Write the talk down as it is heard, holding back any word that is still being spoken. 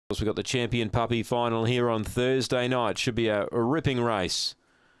We've got the Champion Puppy final here on Thursday night. Should be a ripping race.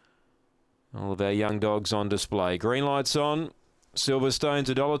 All of our young dogs on display. Green lights on. Silverstone's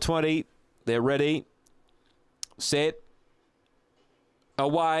 $1.20. They're ready. Set.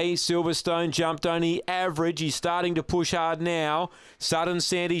 Away. Silverstone jumped only average. He's starting to push hard now. Sutton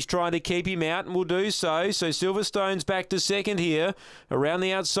Sandy's trying to keep him out and will do so. So Silverstone's back to second here. Around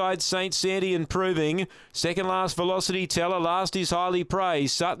the outside, St. Sandy improving. Second last Velocity Teller. Last is Highly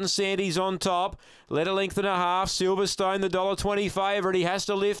Praised. Sutton Sandy's on top. Led a length and a half. Silverstone, the $1.20 favourite. He has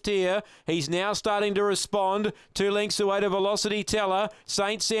to lift here. He's now starting to respond. 2 lengths away to Velocity Teller.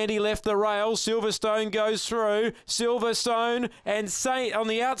 St. Sandy left the rail. Silverstone goes through. Silverstone and on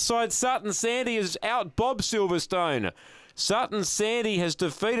the outside, Sutton Sandy is out Bob Silverstone. Sutton Sandy has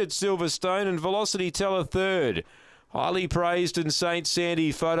defeated Silverstone and Velocity Teller third. Highly Praised and St.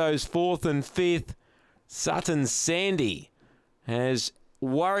 Sandy photos fourth and fifth. Sutton Sandy has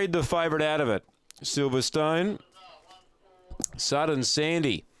worried the favourite out of it. Silverstone, Sutton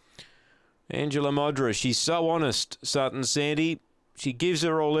Sandy, Angela Modra. She's so honest, Sutton Sandy. She gives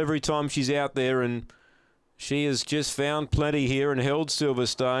her all every time she's out there, and she has just found plenty here and held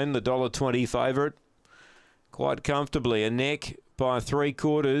Silverstone, the $1.20 favourite, quite comfortably. A neck by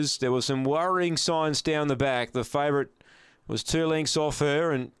 3/4. There were some worrying signs down the back. The favourite was 2 lengths off her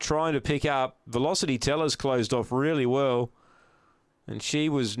and trying to pick up. Velocity Teller's closed off really well, and she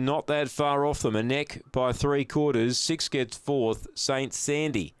was not that far off them. A neck by 3/4. 6 gets fourth, St.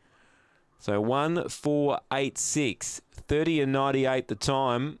 Sandy. So 1-4-8-6, 30 and 98 the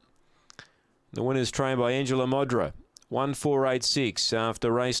time. The winner's trained by Angela Modra. 1-4-8-6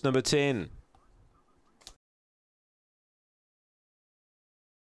 after race number 10.